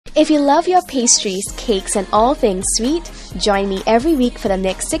If you love your pastries, cakes and all things sweet, join me every week for the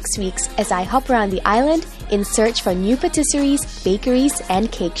next 6 weeks as I hop around the island in search for new patisseries, bakeries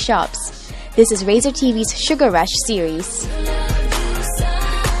and cake shops. This is Razor TV's Sugar Rush series.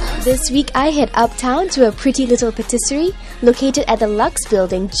 This week I head uptown to a pretty little patisserie located at the Lux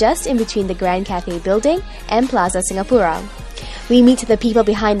building just in between the Grand Cafe building and Plaza Singapura. We meet the people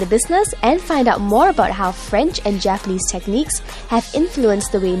behind the business and find out more about how French and Japanese techniques have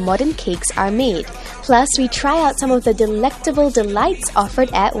influenced the way modern cakes are made. Plus, we try out some of the delectable delights offered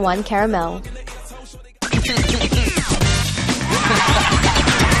at One Caramel.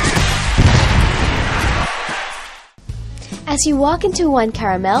 As you walk into One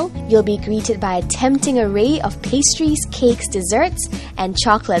Caramel, you'll be greeted by a tempting array of pastries, cakes, desserts, and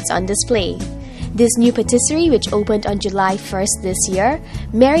chocolates on display. This new patisserie, which opened on July 1st this year,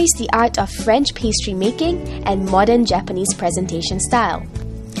 marries the art of French pastry making and modern Japanese presentation style.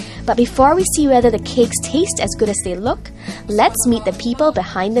 But before we see whether the cakes taste as good as they look, let's meet the people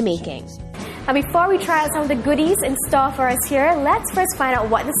behind the making. Now, before we try out some of the goodies in store for us here, let's first find out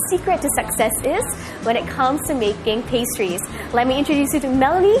what the secret to success is when it comes to making pastries. Let me introduce you to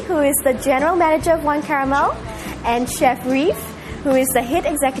Melanie, who is the General Manager of One Caramel, and Chef Reef, who is the Head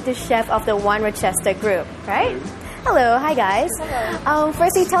Executive Chef of the One Rochester Group, right? Hello, hi guys. Hello.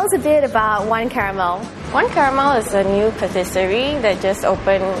 Firstly, tell us a bit about One Caramel. One Caramel is a new patisserie that just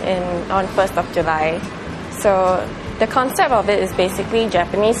opened on 1st of July. So the concept of it is basically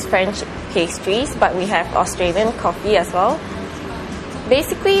Japanese French pastries, but we have Australian coffee as well.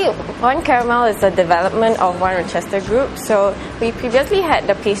 Basically, One Caramel is a development of One Rochester Group. So we previously had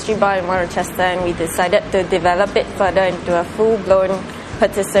the pastry bar in One Rochester, and we decided to develop it further into a full-blown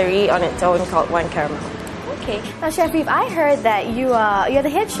patisserie on its own called One Caramel. Okay. Now, Chef Reef, I heard that you're the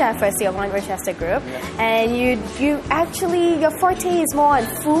head chef firstly of One Rochester Group, and you actually, your forte is more on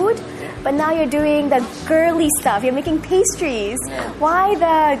food, but now you're doing the girly stuff. You're making pastries. Why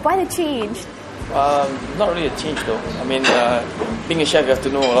the change? Not really a change though. I mean, being a chef, you have to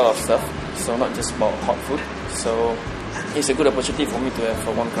know a lot of stuff, so not just about hot food. So it's a good opportunity for me to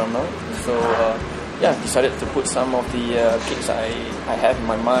have One Caramel. So yeah, decided to put some of the cakes I have in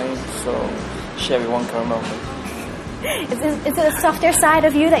my mind, so share with One Caramel. Is it a softer side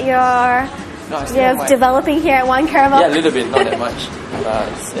of you that you're developing here at One Caramel? Yeah, a little bit, not that much.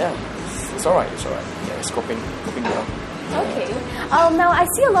 It's alright. Yeah, it's coping well. Okay. Now, I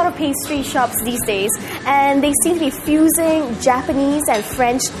see a lot of pastry shops these days, and they seem to be fusing Japanese and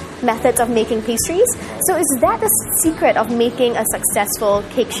French methods of making pastries. So is that the secret of making a successful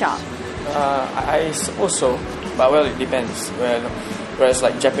cake shop? I suppose so, but well, it depends. Whereas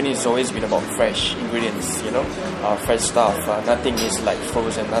like Japanese has always been about fresh ingredients, fresh stuff. Nothing is like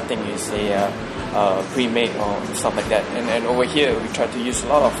frozen, nothing is pre-made or stuff like that. And over here, we try to use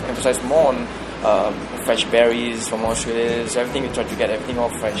emphasize more on fresh berries from Australia. Everything, we try to get everything all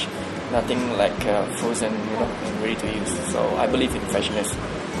fresh, nothing like frozen, and ready to use. So I believe in freshness.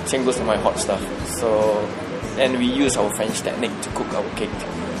 Same goes to my hot stuff. So, and we use our French technique to cook our cake.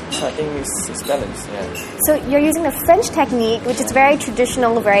 So I think it's balanced. Yeah. So you're using the French technique, which is very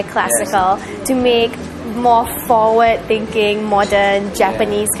traditional, very classical, to make more forward-thinking, modern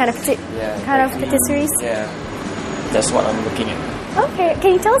Japanese kind of patisseries. Yeah, that's what I'm looking at. Okay,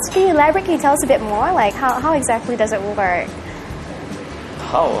 can you elaborate? Can you tell us a bit more? Like how exactly does it work?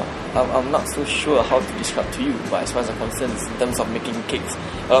 How? I'm not so sure how to describe to you, but as far as I'm concerned, in terms of making cakes,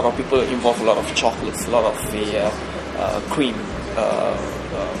 a lot of people involve a lot of chocolates, a lot of the cream,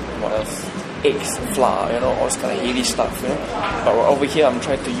 what else? Eggs, flour, all this kind of heavy stuff, But over here, I'm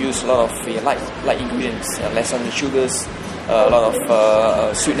trying to use a lot of light ingredients, less on the sugars, a lot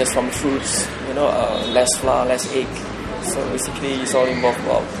of sweetness from fruits, less flour, less egg. So basically, it's all involved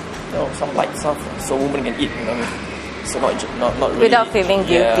about some light stuff, so women can eat. So not really without feeling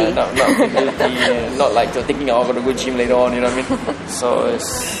guilty. Yeah, not guilty. Not like you're thinking, I'm gonna go gym later on. So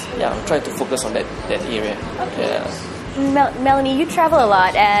I'm trying to focus on that area. Okay. Yeah. Melanie, you travel a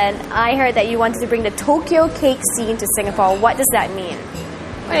lot, and I heard that you wanted to bring the Tokyo cake scene to Singapore. What does that mean?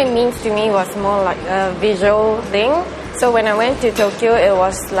 What it means to me was more like a visual thing. So when I went to Tokyo, it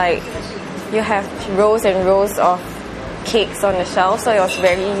was like you have rows and rows of cakes on the shelf, so it was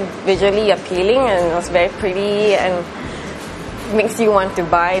very visually appealing, and it was very pretty and makes you want to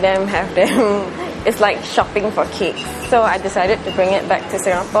buy them, have them. It's like shopping for cakes. So I decided to bring it back to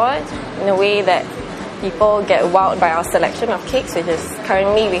Singapore in a way that people get wowed by our selection of cakes, which is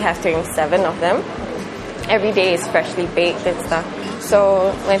currently we have 27 of them. Every day is freshly baked and stuff.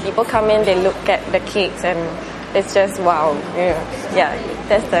 So when people come in, they look at the cakes and it's just wow. Yeah,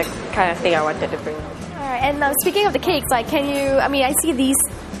 that's the kind of thing I wanted to bring. Alright, and speaking of the cakes, I see these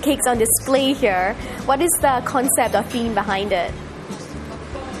cakes on display here. What is the concept or theme behind it?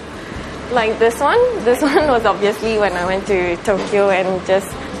 Like this one was obviously when I went to Tokyo and just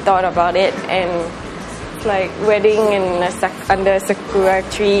thought about it, and like wedding under a sakura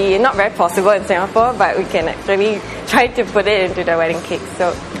tree, not very possible in Singapore, but we can actually try to put it into the wedding cake.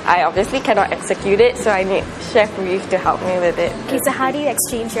 So I obviously cannot execute it, so I need Chef Reef to help me with it. Okay, so how do you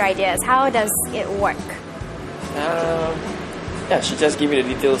exchange your ideas? How does it work? Yeah, she just give me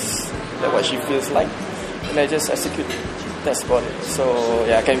the details, like what she feels like, and I just execute. That's about it. So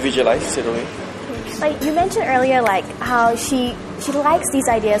yeah, I can visualize it away. Like you mentioned earlier, like how she likes these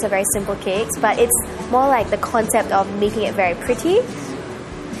ideas of very simple cakes, but it's more like the concept of making it very pretty.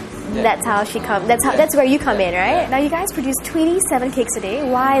 Yeah. That's how she comes. That's where you come in, right? Yeah. Now you guys produce 27 cakes a day.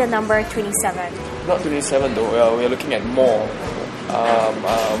 Why the number 27? Not 27 though. We're looking at more.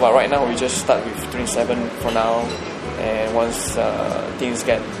 But right now we just start with 27 for now. And once things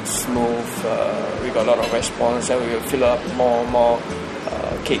get smooth, we got a lot of response, and we will fill up more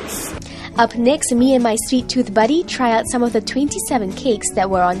cakes. Up next, me and my sweet tooth buddy try out some of the 27 cakes that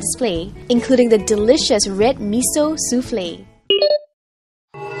were on display, including the delicious red miso souffle.